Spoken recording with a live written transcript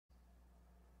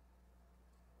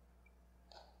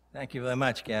Thank you very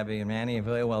much, Gabby and Manny.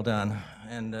 Very well done.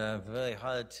 And very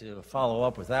hard to follow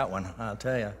up with that one, I'll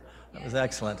tell you. That was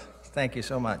excellent. Thank you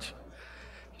so much.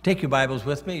 Take your Bibles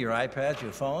with me, your iPads,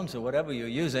 your phones, or whatever you're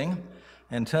using,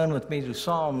 and turn with me to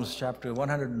Psalms chapter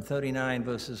 139,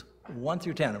 verses 1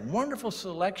 through 10. A wonderful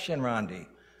selection, Rondi.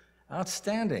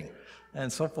 Outstanding. And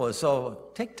so forth. So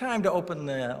take time to open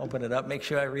it up. Make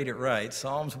sure I read it right.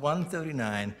 Psalms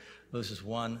 139, verses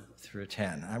 1 through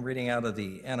 10. I'm reading out of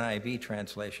the NIV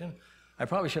translation. I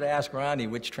probably should have asked Ronnie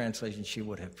which translation she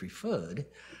would have preferred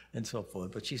and so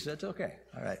forth, but she said it's okay.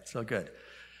 All right, so good.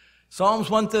 Psalms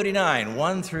 139,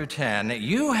 1 through 10.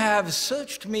 You have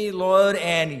searched me, Lord,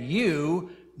 and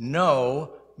you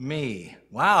know me.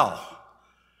 Wow.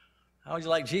 How would you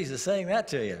like Jesus saying that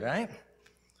to you, right?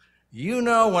 You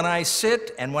know when I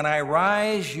sit and when I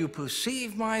rise, you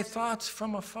perceive my thoughts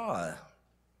from afar.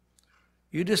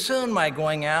 You discern my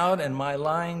going out and my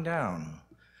lying down.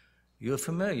 You're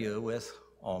familiar with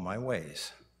all my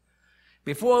ways.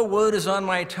 Before a word is on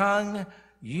my tongue,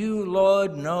 you,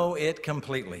 Lord, know it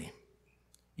completely.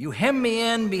 You hem me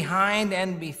in behind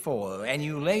and before, and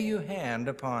you lay your hand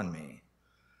upon me.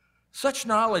 Such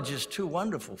knowledge is too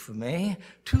wonderful for me,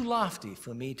 too lofty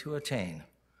for me to attain.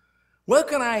 Where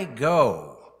can I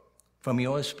go from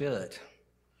your spirit?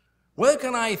 Where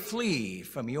can I flee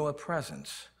from your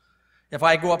presence? If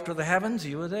I go up to the heavens,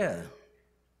 you are there.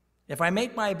 If I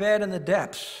make my bed in the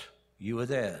depths, you are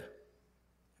there.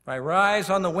 If I rise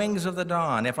on the wings of the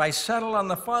dawn, if I settle on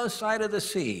the far side of the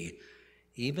sea,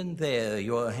 even there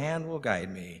your hand will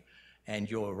guide me, and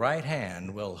your right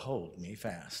hand will hold me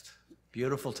fast.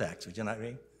 Beautiful text, would you not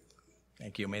read?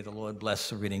 Thank you. May the Lord bless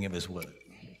the reading of his word.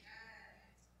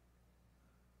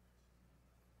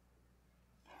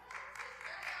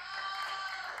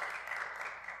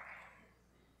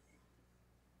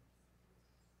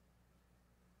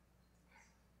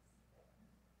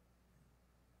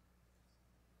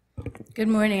 Good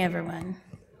morning, everyone.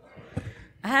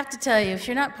 I have to tell you, if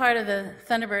you're not part of the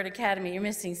Thunderbird Academy, you're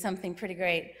missing something pretty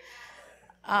great.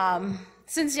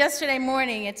 Since yesterday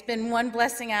morning, it's been one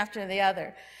blessing after the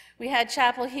other. We had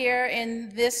chapel here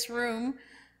in this room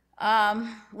a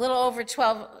little over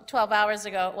 12 hours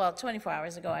ago, well, 24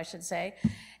 hours ago, I should say.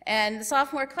 And the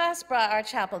sophomore class brought our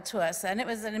chapel to us, and it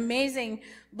was an amazing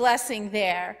blessing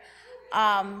there.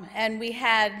 And we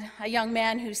had a young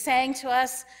man who sang to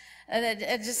us, and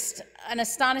just an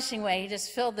astonishing way. He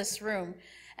just filled this room.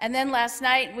 And then last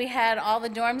night, we had all the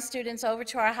dorm students over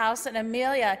to our house, and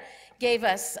Amelia gave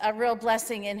us a real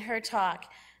blessing in her talk.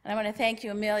 And I want to thank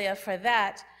you, Amelia, for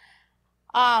that.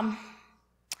 I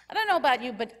don't know about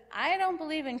you, but I don't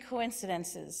believe in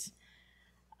coincidences.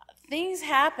 Things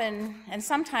happen, and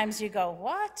sometimes you go,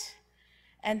 what?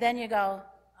 And then you go,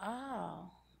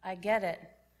 oh, I get it.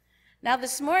 Now,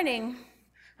 this morning,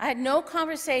 I had no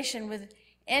conversation with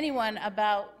anyone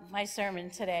about my sermon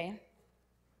today,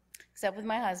 except with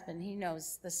my husband. He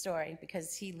knows the story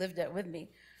because he lived it with me.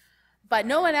 But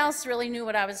no one else really knew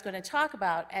what I was going to talk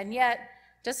about, and yet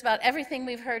just about everything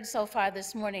we've heard so far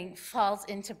this morning falls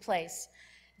into place.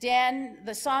 Dan,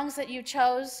 the songs that you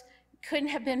chose couldn't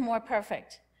have been more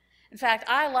perfect. In fact,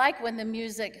 I like when the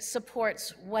music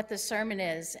supports what the sermon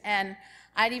is, and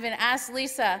I'd even asked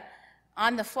Lisa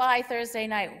on the fly Thursday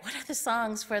night, what are the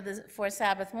songs for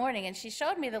Sabbath morning? And she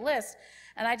showed me the list,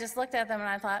 and I just looked at them and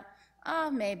I thought,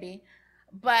 oh, maybe.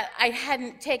 But I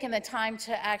hadn't taken the time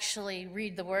to actually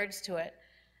read the words to it.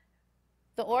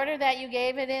 The order that you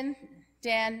gave it in,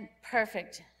 Dan,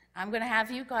 perfect. I'm going to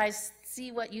have you guys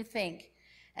see what you think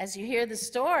as you hear the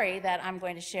story that I'm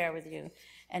going to share with you,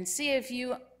 and see if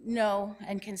you know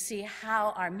and can see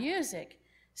how our music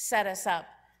set us up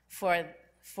for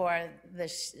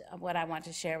what I want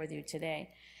to share with you today.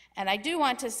 And I do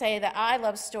want to say that I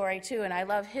love story too, and I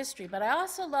love history, but I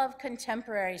also love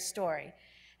contemporary story.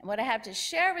 And what I have to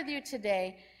share with you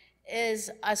today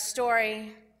is a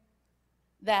story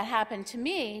that happened to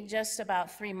me just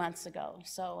about 3 months ago,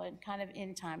 so a kind of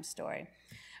in-time story.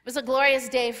 It was a glorious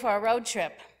day for a road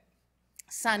trip.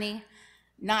 Sunny,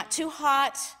 not too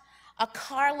hot, a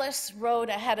carless road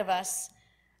ahead of us,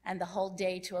 and the whole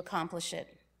day to accomplish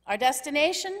it. Our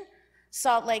destination,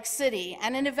 Salt Lake City,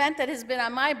 and an event that has been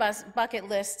on my bucket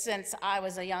list since I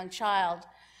was a young child,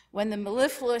 when the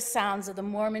mellifluous sounds of the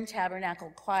Mormon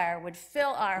Tabernacle Choir would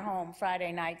fill our home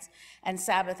Friday nights and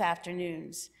Sabbath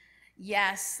afternoons.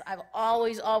 Yes, I've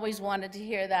always wanted to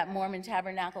hear that Mormon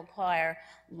Tabernacle Choir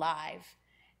live,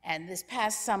 and this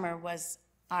past summer was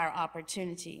our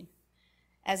opportunity.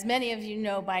 As many of you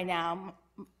know by now,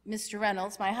 Mr.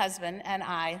 Reynolds, my husband, and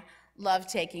I love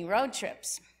taking road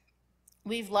trips.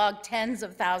 We've logged tens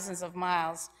of thousands of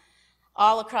miles.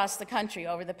 all across the country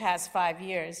over the past 5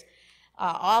 years,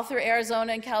 all through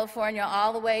Arizona and California,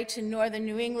 all the way to northern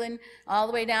New England, all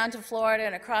the way down to Florida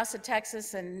and across to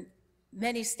Texas and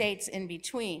many states in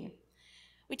between.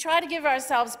 We try to give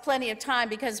ourselves plenty of time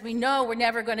because we know we're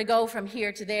never going to go from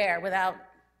here to there without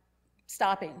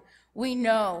stopping. We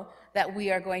know that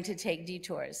we are going to take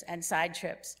detours and side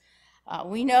trips.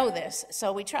 We know this,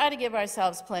 so we try to give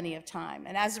ourselves plenty of time.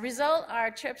 And as a result,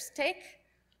 our trips take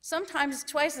sometimes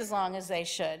twice as long as they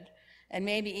should, and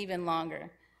maybe even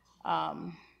longer.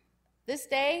 This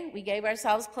day, we gave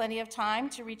ourselves plenty of time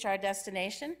to reach our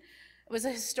destination. It was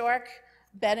a historic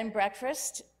bed and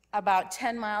breakfast about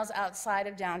 10 miles outside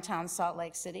of downtown Salt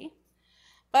Lake City.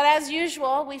 But as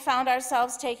usual, we found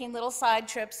ourselves taking little side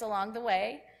trips along the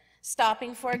way,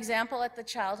 stopping, for example, at the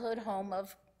childhood home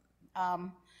of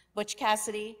Butch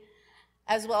Cassidy,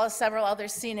 as well as several other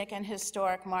scenic and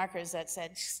historic markers that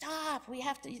said, "Stop, you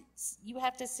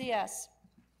have to see us."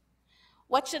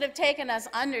 What should have taken us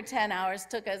under 10 hours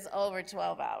took us over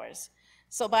 12 hours.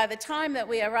 So by the time that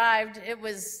we arrived, it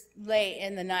was late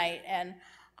in the night, and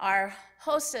our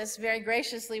hostess very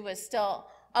graciously was still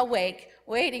awake,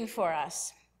 waiting for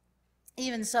us.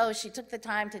 Even so, she took the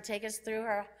time to take us through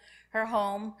her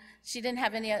home. She didn't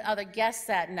have any other guests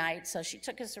that night, so she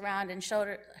took us around and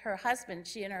showed her husband.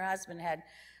 She and her husband had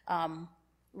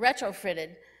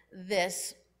retrofitted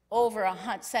this over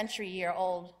a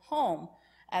century-year-old home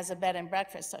as a bed and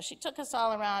breakfast. So she took us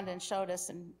all around and showed us,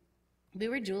 and we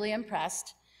were duly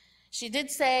impressed. She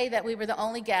did say that we were the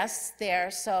only guests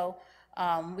there, so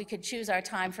we could choose our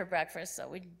time for breakfast, so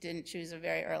we didn't choose a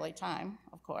very early time,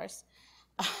 of course.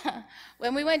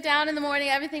 When we went down in the morning,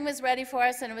 everything was ready for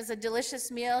us, and it was a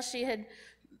delicious meal. She had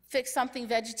fixed something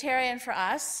vegetarian for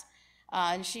us,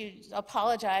 and she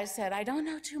apologized, said, "I don't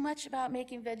know too much about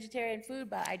making vegetarian food,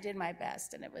 but I did my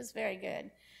best," and it was very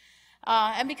good.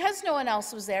 And because no one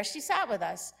else was there, she sat with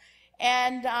us,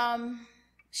 and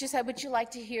she said, "Would you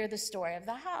like to hear the story of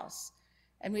the house?"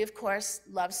 And we, of course,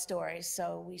 love stories,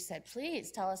 so we said, "Please,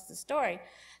 tell us the story."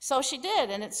 So she did,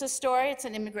 and it's a story. It's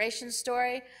an immigration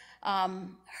story.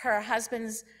 Her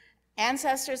husband's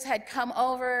ancestors had come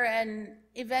over and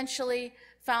eventually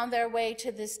found their way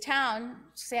to this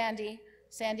town, Sandy,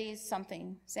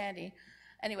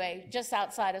 anyway, just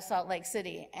outside of Salt Lake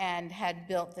City, and had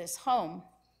built this home.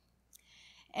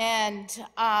 And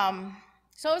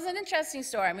so it was an interesting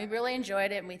story, and we really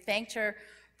enjoyed it, and we thanked her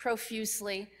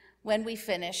profusely when we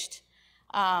finished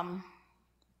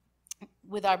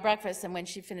with our breakfast and when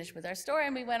she finished with our story,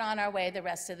 and we went on our way the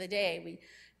rest of the day. We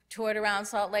toured around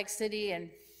Salt Lake City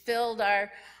and filled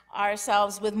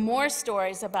ourselves with more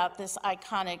stories about this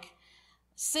iconic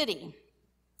city.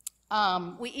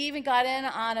 We even got in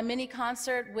on a mini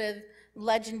concert with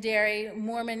legendary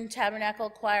Mormon Tabernacle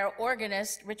Choir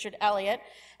organist Richard Elliott,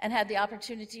 and had the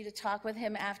opportunity to talk with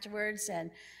him afterwards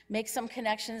and make some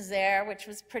connections there, which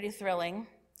was pretty thrilling.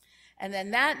 And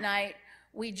then that night,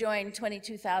 we joined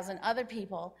 22,000 other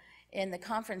people in the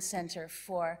conference center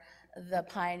for the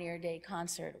Pioneer Day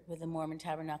concert with the Mormon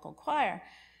Tabernacle Choir.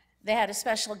 They had a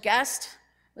special guest,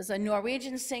 was a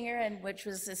Norwegian singer, and which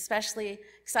was especially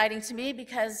exciting to me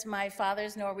because my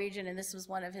father's Norwegian, and this was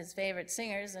one of his favorite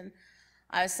singers, and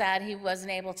I was sad he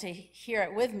wasn't able to hear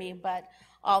it with me, but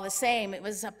all the same, it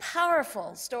was a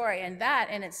powerful story, and that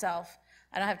in itself,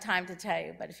 I don't have time to tell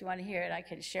you, but if you want to hear it, I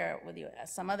can share it with you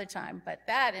some other time, but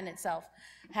that in itself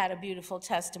had a beautiful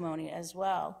testimony as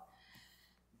well.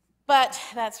 But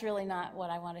that's really not what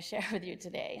I want to share with you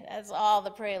today. That's all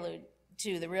the prelude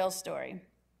to the real story.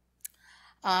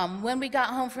 When we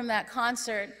got home from that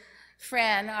concert,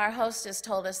 Fran, our hostess,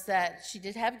 told us that she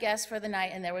did have guests for the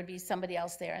night and there would be somebody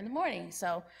else there in the morning.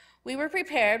 So we were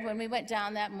prepared when we went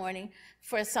down that morning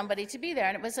for somebody to be there,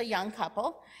 and it was a young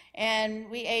couple, and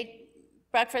we ate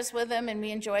breakfast with them and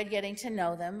we enjoyed getting to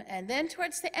know them. And then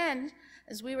towards the end,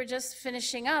 as we were just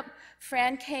finishing up,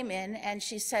 Fran came in and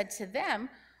she said to them,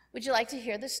 "Would you like to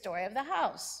hear the story of the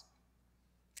house?"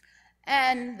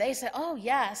 And they said, "Oh,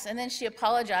 yes." And then she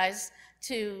apologized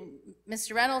to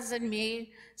Mr. Reynolds and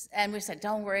me, and we said,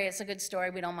 "Don't worry, it's a good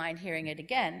story. We don't mind hearing it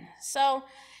again." So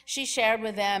she shared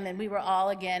with them, and we were all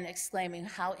again exclaiming,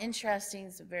 "How interesting.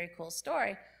 It's a very cool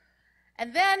story."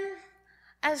 And then,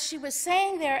 as she was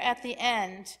saying there at the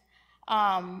end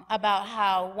about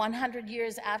how 100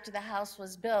 years after the house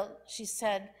was built, she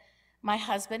said, "My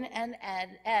husband and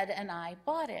Ed and I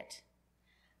bought it.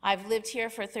 I've lived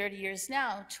here for 30 years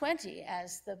now, 20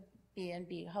 as the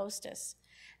B&B hostess."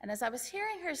 And as I was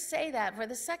hearing her say that for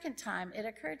the second time, it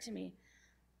occurred to me,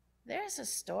 there's a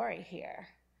story here.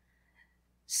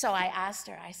 So I asked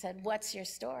her, I said, "What's your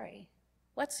story?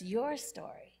 What's your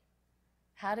story?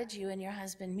 how did you and your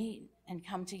husband meet and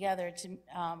come together to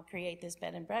create this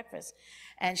bed and breakfast?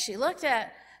 And she looked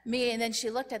at me, and then she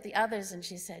looked at the others, and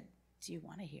she said, do you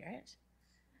want to hear it?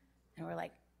 And we're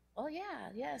like, oh yeah,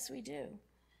 yes, we do.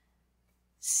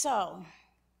 So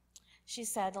she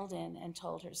settled in and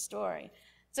told her story.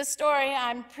 It's a story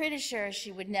I'm pretty sure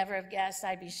she would never have guessed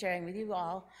I'd be sharing with you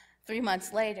all 3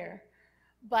 months later,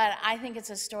 but I think it's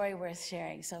a story worth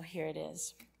sharing, so here it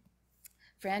is.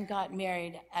 Fran got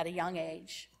married at a young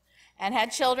age and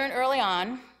had children early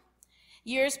on.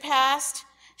 Years passed.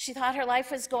 She thought her life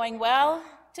was going well,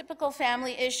 typical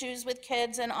family issues with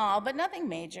kids and all, but nothing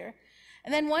major.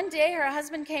 And then one day her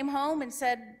husband came home and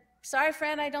said, sorry,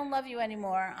 Fran, I don't love you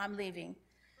anymore. I'm leaving.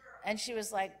 And she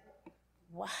was like,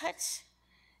 what?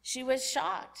 She was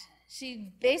shocked.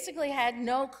 She basically had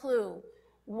no clue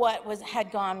what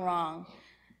had gone wrong.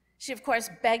 She, of course,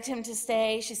 begged him to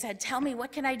stay. She said, tell me,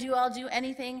 what can I do? I'll do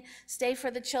anything. Stay for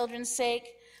the children's sake.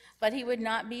 But he would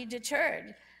not be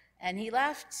deterred. And he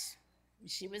left.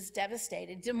 She was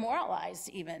devastated, demoralized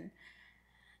even.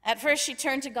 At first, she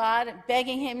turned to God,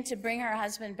 begging him to bring her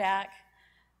husband back.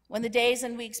 When the days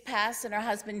and weeks passed and her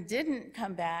husband didn't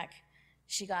come back,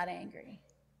 she got angry.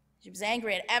 She was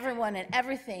angry at everyone and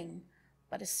everything,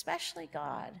 but especially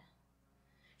God.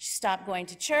 She stopped going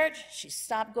to church. She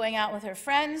stopped going out with her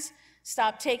friends,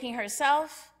 stopped taking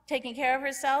care of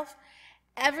herself.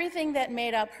 Everything that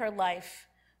made up her life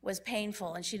was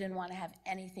painful, and she didn't want to have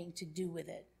anything to do with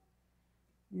it.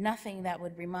 Nothing that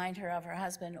would remind her of her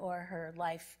husband or her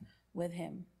life with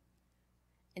him.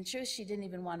 In truth, she didn't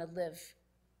even want to live.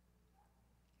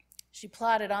 She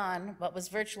plodded on, but was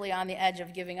virtually on the edge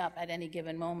of giving up at any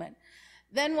given moment.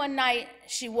 Then one night,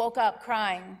 she woke up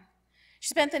crying. She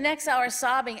spent the next hour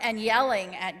sobbing and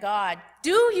yelling at God.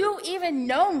 Do you even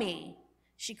know me?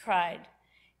 She cried.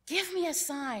 Give me a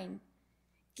sign.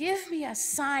 Give me a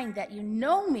sign that you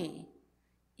know me,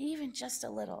 even just a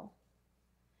little.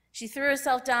 She threw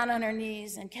herself down on her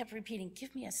knees and kept repeating,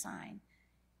 give me a sign.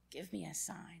 Give me a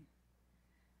sign.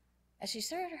 As she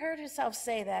heard herself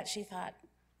say that, she thought,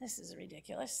 this is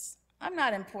ridiculous. I'm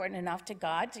not important enough to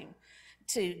God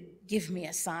to give me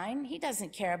a sign. He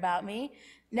doesn't care about me.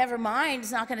 Never mind,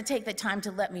 he's not going to take the time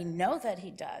to let me know that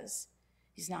he does.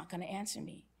 He's not going to answer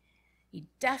me. He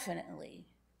definitely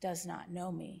does not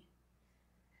know me.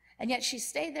 And yet she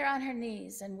stayed there on her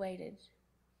knees and waited.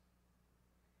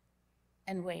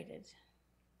 And waited.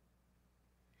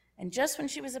 And just when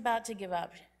she was about to give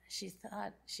up, she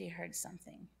thought she heard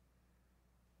something.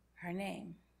 Her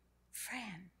name.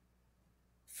 Fran.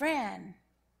 Fran.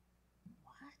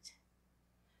 What?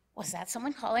 Was that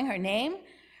someone calling her name?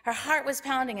 Her heart was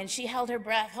pounding and she held her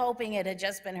breath, hoping it had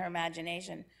just been her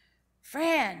imagination.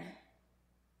 Fran.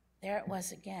 There it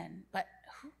was again. But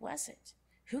who was it?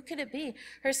 Who could it be?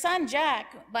 Her son,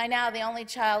 Jack, by now the only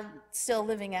child still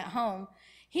living at home,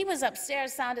 he was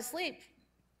upstairs sound asleep.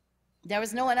 There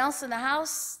was no one else in the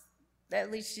house.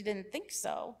 At least she didn't think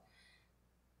so.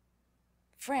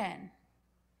 Fran,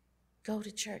 go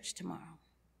to church tomorrow.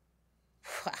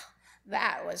 Wow,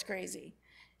 that was crazy.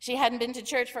 She hadn't been to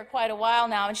church for quite a while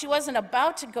now, and she wasn't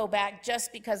about to go back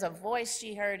just because a voice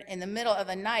she heard in the middle of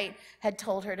the night had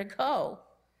told her to go.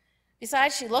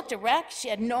 Besides, she looked a wreck. She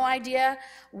had no idea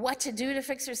what to do to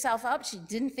fix herself up. She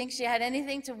didn't think she had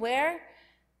anything to wear.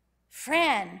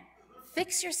 Fran,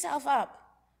 fix yourself up.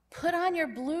 Put on your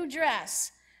blue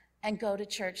dress and go to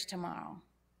church tomorrow.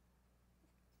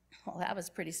 Well, that was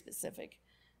pretty specific,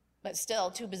 but still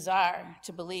too bizarre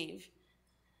to believe.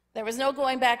 There was no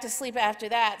going back to sleep after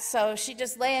that, so she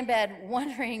just lay in bed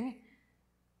wondering,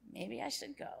 maybe I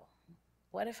should go.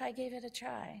 What if I gave it a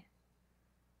try?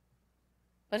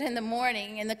 But in the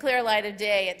morning, in the clear light of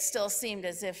day, it still seemed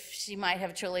as if she might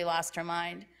have truly lost her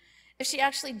mind. If she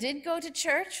actually did go to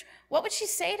church, what would she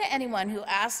say to anyone who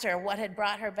asked her what had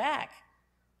brought her back?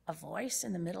 A voice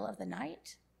in the middle of the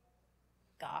night?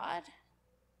 God?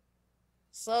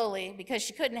 Slowly, because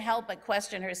she couldn't help but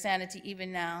question her sanity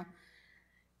even now,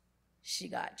 she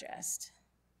got dressed.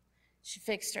 She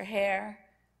fixed her hair,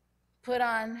 put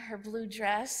on her blue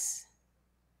dress,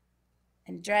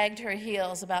 and dragged her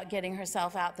heels about getting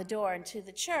herself out the door and to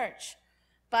the church.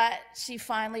 But she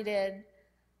finally did.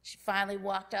 She finally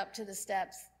walked up to the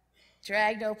steps,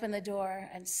 dragged open the door,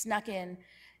 and snuck in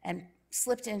and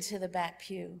slipped into the back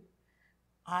pew,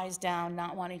 eyes down,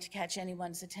 not wanting to catch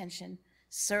anyone's attention,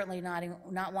 certainly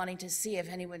not wanting to see if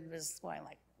anyone was going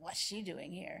like, what's she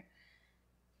doing here?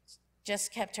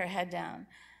 Just kept her head down.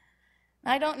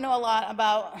 I don't know a lot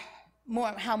about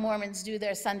how Mormons do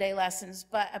their Sunday lessons,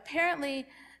 but apparently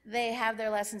they have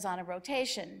their lessons on a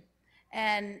rotation.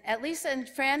 And at least in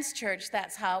Fran's church,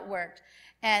 that's how it worked.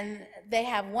 And they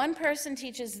have one person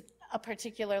teaches a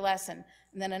particular lesson,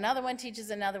 and then another one teaches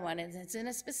another one, and it's in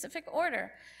a specific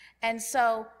order. And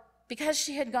so because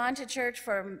she had gone to church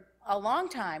for a long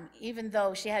time, even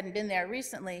though she hadn't been there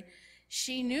recently,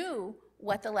 she knew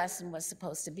what the lesson was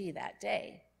supposed to be that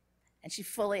day, and she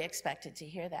fully expected to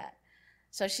hear that.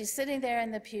 So she's sitting there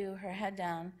in the pew, her head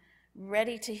down,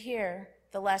 ready to hear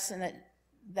the lesson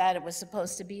that it was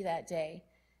supposed to be that day.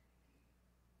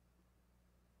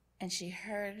 And she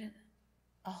heard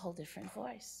a whole different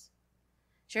voice.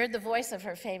 She heard the voice of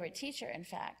her favorite teacher, in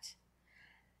fact.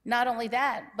 Not only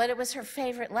that, but it was her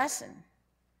favorite lesson,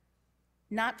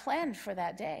 not planned for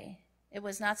that day. It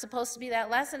was not supposed to be that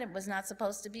lesson. It was not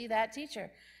supposed to be that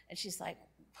teacher. And she's like,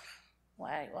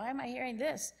 why am I hearing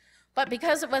this? But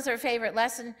because it was her favorite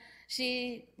lesson,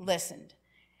 she listened.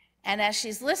 And as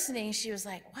she's listening, she was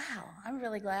like, wow, I'm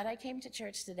really glad I came to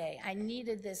church today. I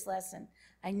needed this lesson.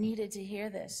 I needed to hear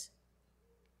this.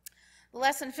 The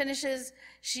lesson finishes.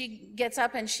 She gets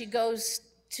up and she goes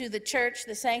to the church,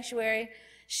 the sanctuary.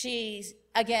 She,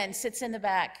 again, sits in the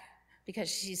back because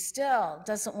she still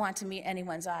doesn't want to meet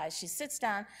anyone's eyes. She sits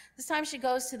down. This time she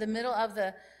goes to the middle of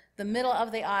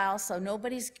the aisle, so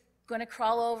nobody's going to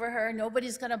crawl over her.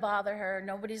 Nobody's going to bother her.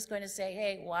 Nobody's going to say,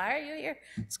 hey, why are you here?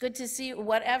 It's good to see you,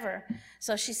 whatever.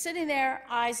 So she's sitting there,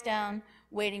 eyes down,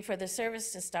 waiting for the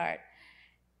service to start.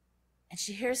 And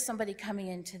she hears somebody coming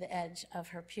into the edge of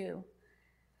her pew.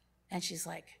 And she's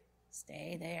like,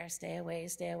 stay there, stay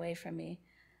away from me.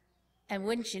 And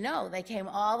wouldn't you know, they came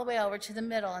all the way over to the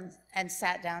middle and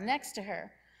sat down next to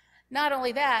her. Not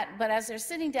only that, but as they're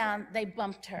sitting down, they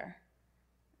bumped her.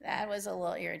 That was a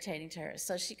little irritating to her.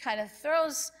 So she kind of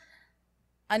throws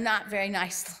a not very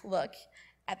nice look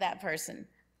at that person.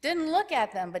 Didn't look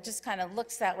at them, but just kind of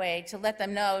looks that way to let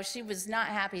them know she was not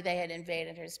happy they had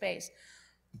invaded her space.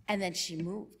 And then she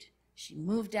moved. She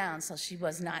moved down so she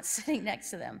was not sitting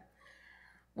next to them.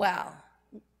 Well,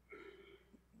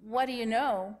 what do you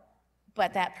know?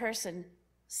 But that person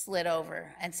slid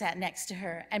over and sat next to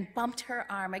her and bumped her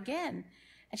arm again.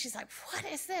 And she's like, what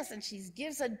is this? And she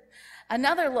gives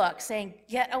another look saying,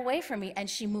 get away from me. And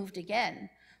she moved again.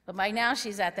 But by now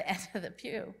she's at the end of the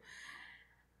pew.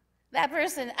 That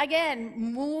person, again,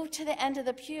 moved to the end of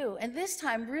the pew. And this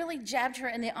time really jabbed her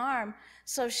in the arm.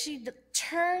 So she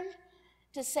turned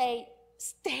to say,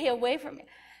 stay away from me.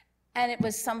 And it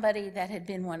was somebody that had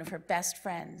been one of her best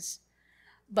friends,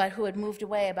 but who had moved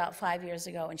away about 5 years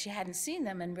ago, and she hadn't seen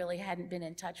them and really hadn't been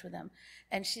in touch with them.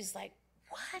 And she's like,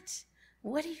 what?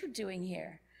 What are you doing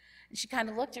here? And she kind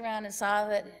of looked around and saw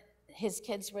that his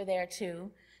kids were there too.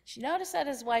 She noticed that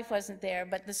his wife wasn't there,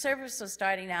 but the service was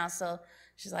starting now, so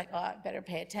she's like, oh, I better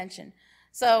pay attention.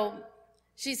 So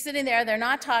she's sitting there. They're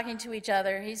not talking to each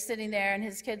other. He's sitting there, and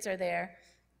his kids are there.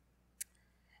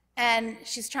 And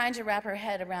she's trying to wrap her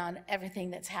head around everything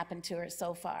that's happened to her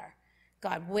so far.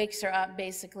 God wakes her up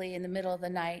basically in the middle of the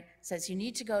night, says, you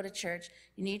need to go to church,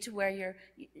 you need to wear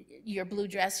your blue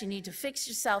dress, you need to fix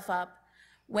yourself up.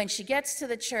 When she gets to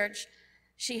the church,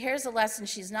 she hears a lesson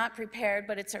she's not prepared,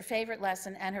 but it's her favorite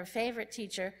lesson and her favorite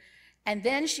teacher. And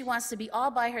then she wants to be all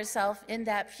by herself in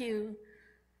that pew,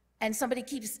 and somebody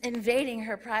keeps invading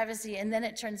her privacy, and then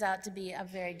it turns out to be a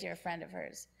very dear friend of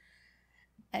hers.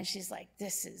 And she's like,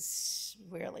 this is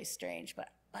really strange, but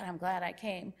I'm glad I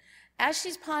came. As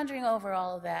she's pondering over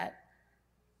all of that,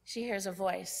 she hears a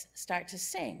voice start to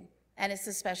sing, and it's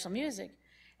the special music.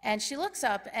 And she looks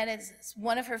up, and it's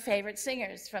one of her favorite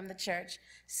singers from the church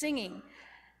singing.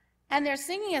 And they're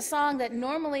singing a song that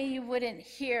normally you wouldn't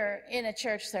hear in a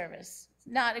church service.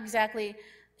 Not exactly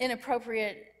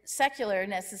inappropriate secular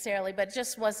necessarily, but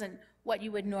just wasn't what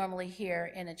you would normally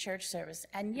hear in a church service.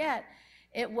 And yet,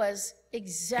 it was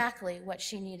exactly what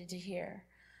she needed to hear.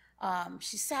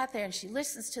 She sat there and she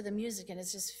listens to the music, and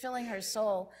it's just filling her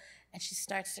soul, and she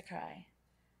starts to cry.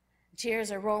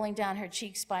 Tears are rolling down her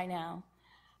cheeks by now.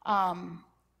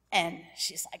 And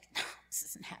she's like, no, this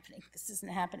isn't happening. This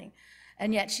isn't happening.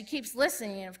 And yet she keeps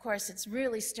listening, and of course it's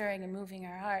really stirring and moving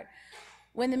her heart.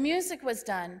 When the music was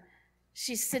done,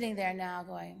 she's sitting there now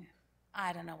going,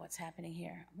 I don't know what's happening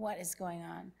here. What is going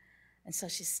on? And so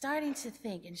she's starting to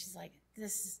think, and she's like,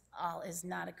 this all is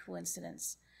not a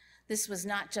coincidence. This was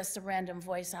not just a random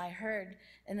voice I heard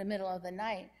in the middle of the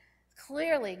night.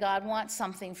 Clearly, God wants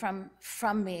something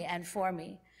from me and for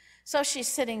me. So she's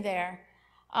sitting there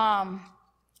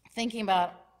thinking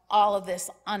about all of this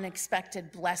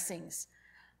unexpected blessings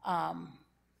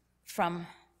from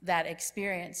that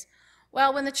experience.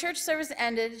 Well, when the church service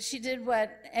ended, she did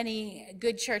what any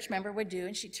good church member would do,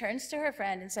 and she turns to her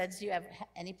friend and says, do you have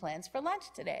any plans for lunch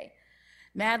today?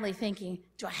 Madly thinking,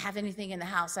 do I have anything in the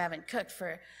house? I haven't cooked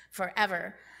for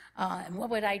forever. And what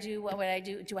would I do? What would I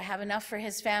do? Do I have enough for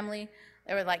his family?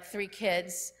 There were like 3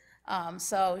 kids.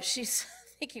 So she's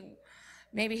thinking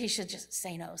maybe he should just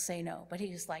say no. But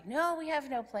he was like, no, we have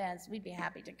no plans. We'd be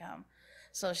happy to come.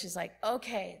 So she's like,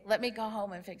 okay, let me go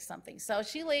home and fix something. So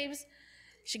she leaves.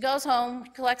 She goes home,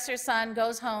 collects her son,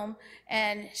 goes home,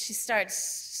 and she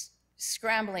starts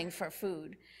scrambling for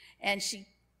food. And she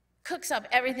cooks up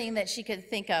everything that she could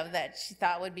think of that she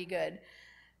thought would be good.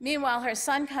 Meanwhile, her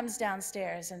son comes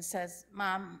downstairs and says,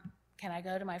 Mom, can I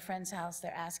go to my friend's house?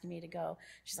 They're asking me to go.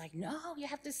 She's like, no, you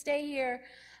have to stay here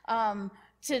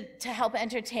to help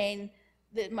entertain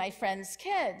my friend's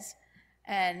kids.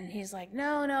 And he's like,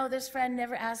 no, this friend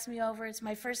never asked me over. It's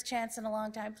my first chance in a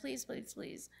long time. Please, please,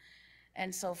 please.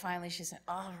 And so finally she said,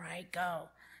 all right, go.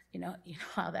 You know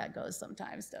how that goes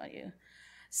sometimes, don't you?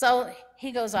 So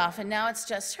he goes off, and now it's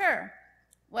just her.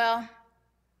 Well,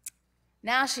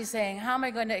 now she's saying, how am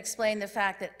I going to explain the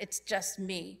fact that it's just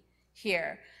me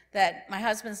here, that my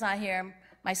husband's not here,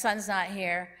 my son's not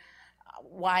here?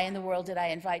 Why in the world did I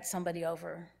invite somebody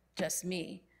over, just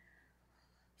me?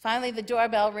 Finally, the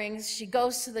doorbell rings. She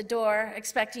goes to the door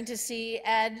expecting to see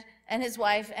Ed and his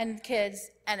wife and kids,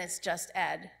 and it's just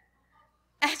Ed.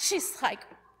 And she's like,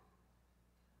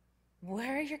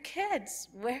 where are your kids?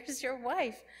 Where's your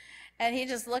wife? And he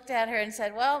just looked at her and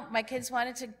said, well, my kids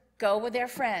wanted to go with their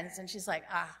friends. And she's like,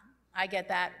 I get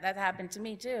that. That happened to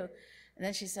me too. And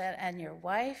then she said, and your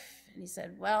wife? And he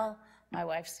said, well, my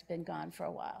wife's been gone for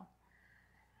a while.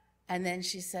 And then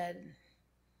she said,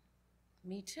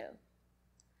 me too.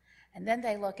 And then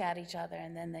they look at each other,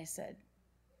 and then they said,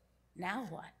 now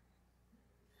what?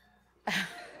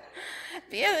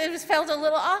 It felt a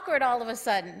little awkward all of a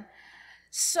sudden.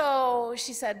 So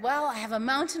she said, well, I have a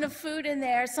mountain of food in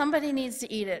there. Somebody needs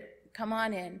to eat it. Come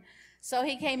on in. So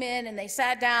he came in, and they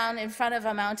sat down in front of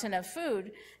a mountain of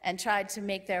food and tried to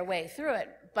make their way through it.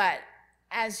 But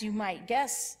as you might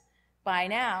guess by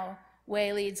now,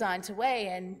 way leads on to way,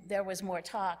 and there was more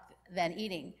talk than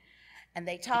eating. And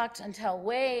they talked until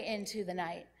way into the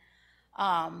night.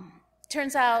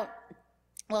 Turns out,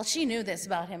 well, she knew this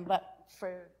about him, but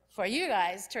for you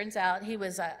guys, turns out he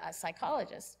was a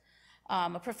psychologist,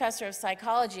 a professor of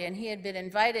psychology, and he had been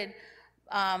invited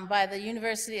by the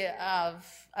University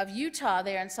of Utah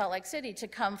there in Salt Lake City to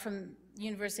come from the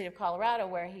University of Colorado,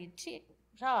 where he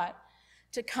taught,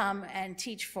 to come and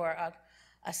teach for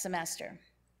a semester.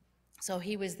 So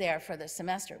he was there for the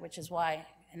semester, which is why,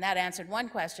 and that answered one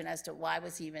question as to why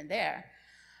was he even there.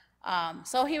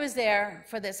 So he was there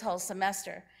for this whole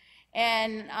semester.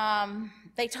 And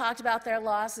they talked about their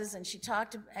losses, and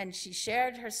she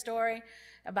shared her story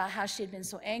about how she had been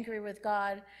so angry with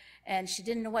God, and she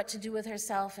didn't know what to do with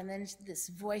herself. And then this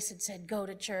voice had said, go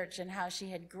to church, and how she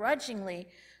had grudgingly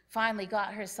finally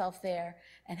got herself there,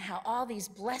 and how all these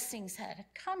blessings had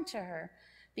come to her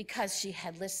because she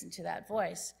had listened to that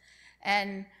voice.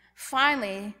 And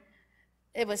finally,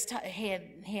 it was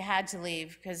he had to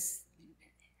leave because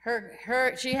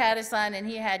she had a son and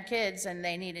he had kids, and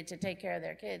they needed to take care of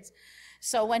their kids.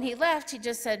 So when he left, he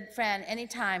just said, Fran,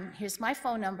 anytime, here's my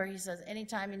phone number. He says,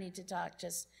 anytime you need to talk,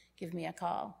 just give me a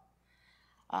call.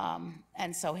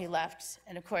 And so he left.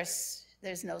 And of course,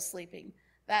 there's no sleeping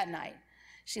that night.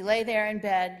 She lay there in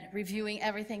bed, reviewing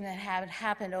everything that had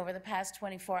happened over the past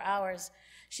 24 hours.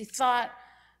 She thought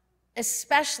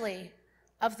especially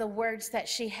of the words that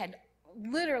she had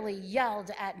literally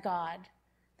yelled at God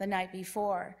the night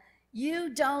before.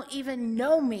 You don't even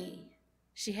know me,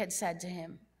 she had said to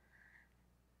him.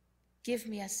 Give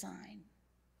me a sign.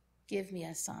 Give me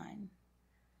a sign.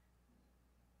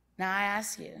 Now I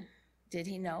ask you, did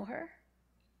he know her?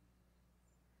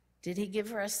 Did he give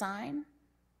her a sign?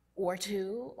 Or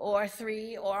 2, or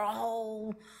 3, or a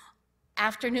whole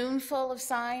afternoon full of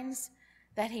signs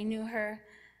that he knew her?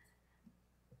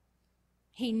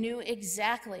 He knew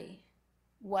exactly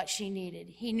what she needed.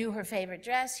 He knew her favorite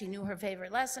dress, he knew her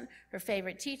favorite lesson, her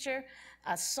favorite teacher,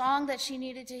 a song that she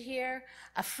needed to hear,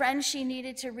 a friend she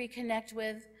needed to reconnect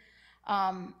with,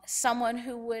 someone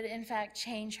who would in fact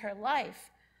change her life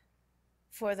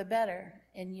for the better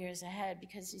in years ahead.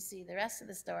 Because you see, the rest of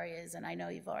the story is, and I know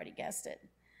you've already guessed it,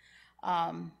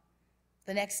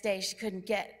 the next day she couldn't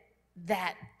get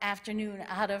that afternoon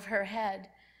out of her head.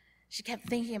 She kept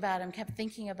thinking about him,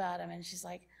 and she's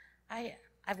like, I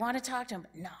want to talk to him,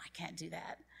 but no, I can't do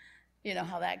that. You know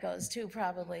how that goes too,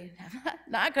 probably.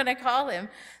 I'm not going to call him.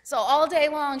 So all day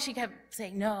long, she kept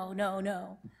saying, no, no,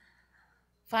 no.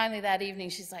 Finally, that evening,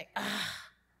 she's like,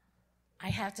 I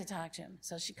have to talk to him.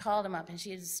 So she called him up, and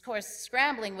she was, of course,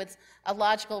 scrambling with a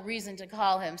logical reason to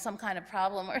call him, some kind of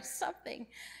problem or something,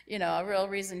 you know, a real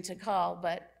reason to call.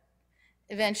 But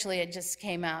eventually, it just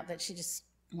came out that she just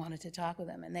wanted to talk with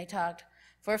him. And they talked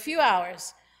for a few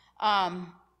hours.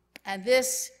 And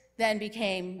this then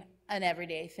became an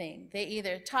everyday thing. They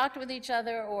either talked with each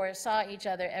other or saw each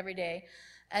other every day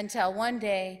until one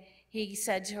day he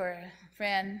said to her,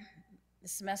 "Fran, the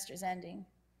semester's ending.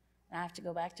 I have to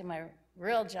go back to my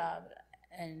real job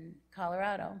in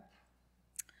Colorado."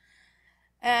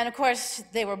 And of course,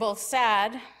 they were both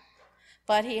sad,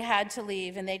 but he had to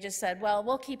leave, and they just said, "Well,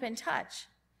 we'll keep in touch."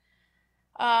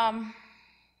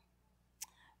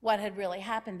 What had really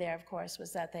happened there, of course,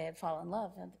 was that they had fallen in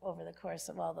love over the course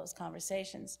of all those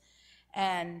conversations.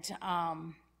 And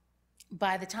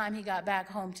by the time he got back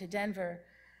home to Denver,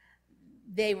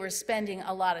 they were spending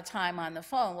a lot of time on the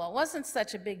phone. Well, it wasn't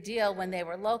such a big deal when they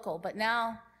were local, but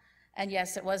now, and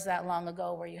yes, it was that long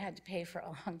ago where you had to pay for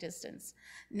a long distance.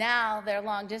 Now they're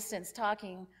long distance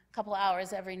talking a couple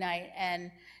hours every night,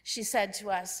 and she said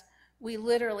to us, "We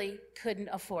literally couldn't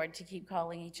afford to keep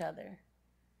calling each other.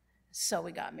 So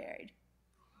we got married."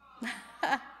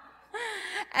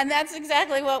 And that's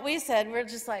exactly what we said. We're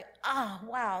just like, oh,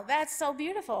 wow, that's so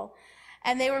beautiful.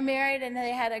 And they were married, and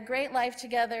they had a great life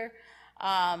together,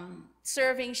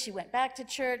 serving. She went back to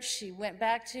church. She went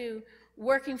back to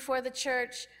working for the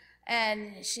church.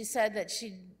 And she said that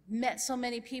she met so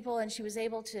many people, and she was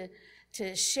able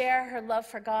to share her love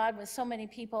for God with so many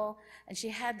people. And she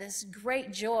had this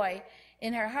great joy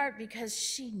in her heart because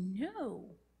she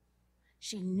knew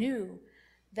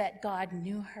that God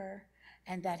knew her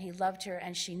and that he loved her,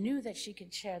 and she knew that she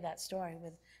could share that story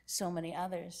with so many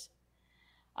others.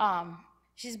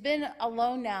 She's been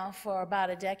alone now for about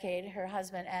a decade. Her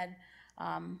husband, Ed,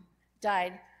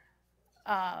 died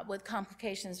with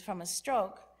complications from a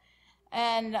stroke.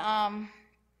 And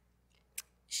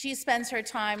she spends her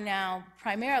time now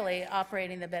primarily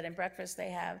operating the bed and breakfast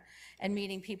they have and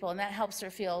meeting people, and that helps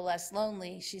her feel less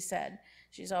lonely, she said.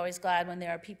 She's always glad when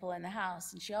there are people in the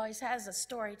house, and she always has a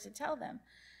story to tell them.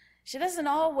 She doesn't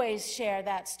always share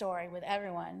that story with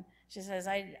everyone. She says,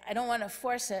 I don't want to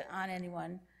force it on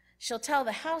anyone. She'll tell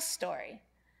the house story,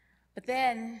 but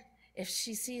then if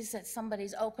she sees that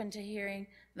somebody's open to hearing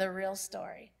the real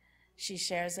story, she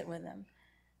shares it with them.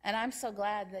 And I'm so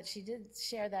glad that she did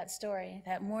share that story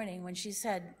that morning when she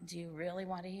said, "Do you really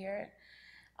want to hear it?"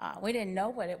 We didn't know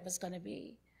what it was going to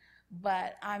be,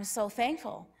 but I'm so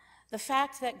thankful. The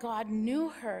fact that God knew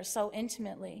her so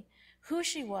intimately, who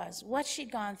she was, what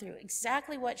she'd gone through,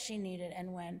 exactly what she needed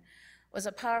and when, was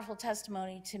a powerful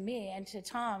testimony to me and to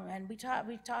Tom. And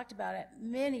we've talked about it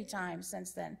many times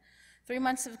since then. 3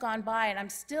 months have gone by, and I'm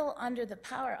still under the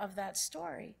power of that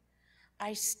story.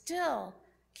 I still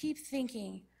keep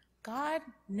thinking, God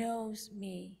knows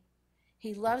me.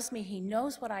 He loves me. He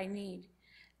knows what I need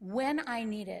when I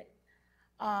need it.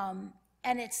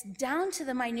 And it's down to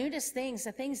the minutest things,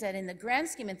 the things that in the grand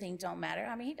scheme of things don't matter.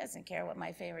 I mean, he doesn't care what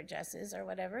my favorite dress is or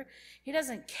whatever. He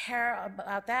doesn't care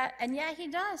about that, and yet he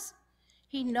does.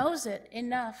 He knows it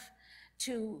enough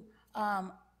to,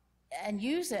 and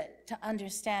use it to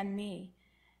understand me.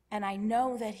 And I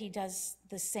know that he does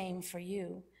the same for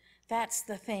you. That's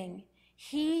the thing.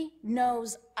 He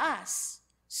knows us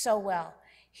so well.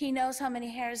 He knows how many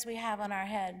hairs we have on our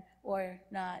head or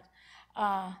not.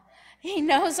 He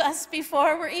knows us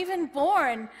before we're even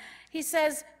born. He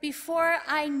says, before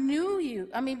I knew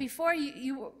you,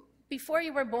 before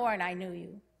you were born, I knew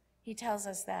you. He tells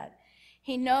us that.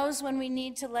 He knows when we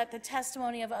need to let the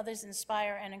testimony of others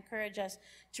inspire and encourage us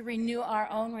to renew our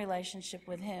own relationship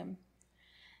with him.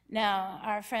 Now,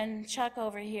 our friend Chuck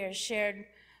over here shared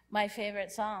my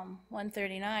favorite Psalm,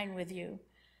 139, with you.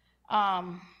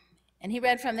 And he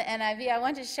read from the NIV. I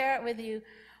want to share it with you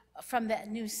from the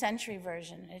New Century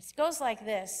Version. It goes like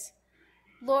this: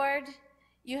 Lord,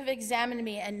 you have examined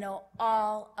me and know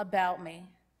all about me.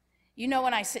 You know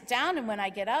when I sit down and when I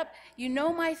get up. You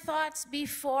know my thoughts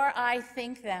before I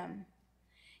think them.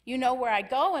 You know where I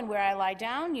go and where I lie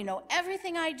down. You know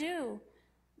everything I do.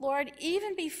 Lord,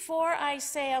 even before I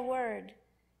say a word,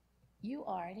 you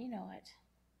already know it.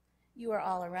 You are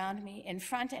all around me, in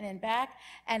front and in back,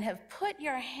 and have put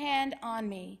your hand on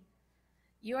me.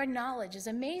 Your knowledge is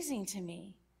amazing to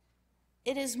me.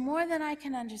 It is more than I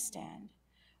can understand.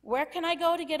 Where can I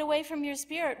go to get away from your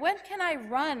spirit? When can I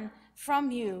run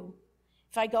from you?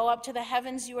 If I go up to the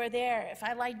heavens, you are there. If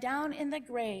I lie down in the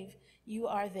grave, you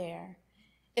are there.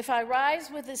 If I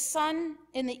rise with the sun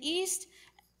in the east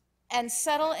and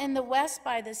settle in the west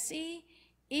by the sea,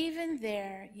 even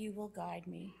there you will guide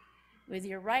me. With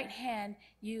your right hand,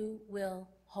 you will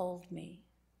hold me.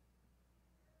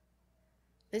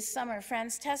 This summer,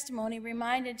 friends' testimony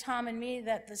reminded Tom and me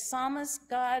that the psalmist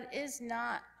God is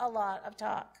not a lot of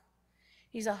talk.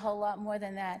 He's a whole lot more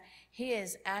than that. He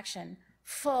is action,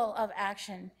 full of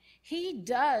action. He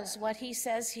does what he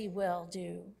says he will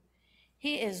do.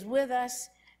 He is with us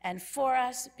and for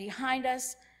us, behind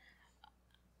us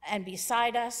and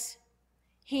beside us.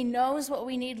 He knows what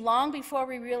we need long before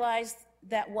we realize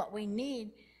that what we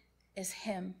need is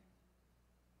him.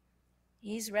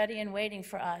 He's ready and waiting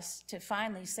for us to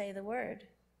finally say the word.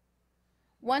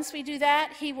 Once we do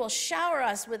that, he will shower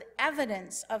us with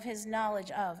evidence of his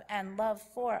knowledge of and love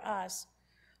for us.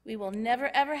 We will never,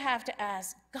 ever have to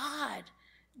ask, God,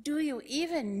 do you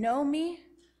even know me?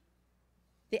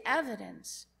 The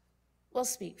evidence will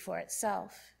speak for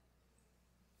itself.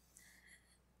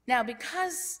 Now,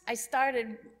 because I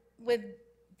started with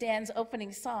Dan's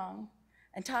opening song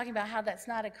and talking about how that's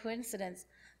not a coincidence,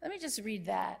 let me just read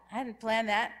that. I hadn't planned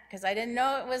that because I didn't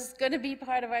know it was going to be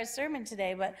part of our sermon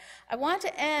today, but I want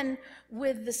to end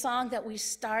with the song that we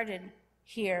started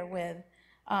here with.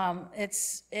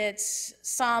 It's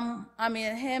hymn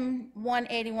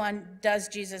 181, Does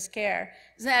Jesus Care?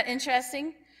 Isn't that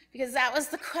interesting? Because that was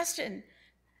the question.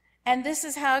 And this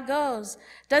is how it goes.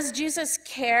 Does Jesus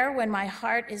care when my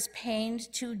heart is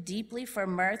pained too deeply for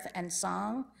mirth and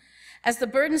song? As the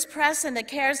burdens press and the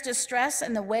cares distress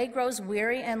and the way grows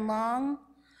weary and long?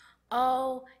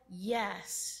 Oh,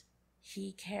 yes,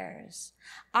 he cares.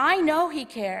 I know he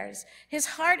cares. His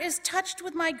heart is touched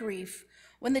with my grief.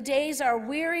 When the days are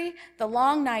weary, the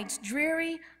long nights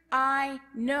dreary, I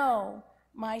know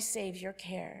my Savior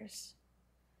cares.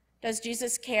 Does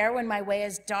Jesus care when my way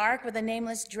is dark with a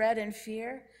nameless dread and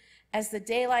fear? As the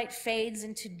daylight fades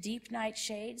into deep night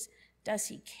shades, does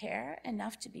he care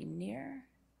enough to be near?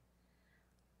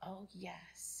 Oh,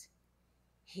 yes,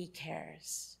 he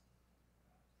cares.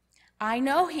 I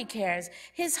know he cares.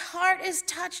 His heart is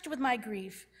touched with my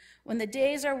grief. When the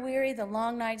days are weary, the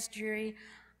long nights dreary,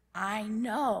 I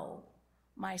know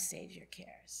my Savior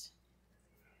cares.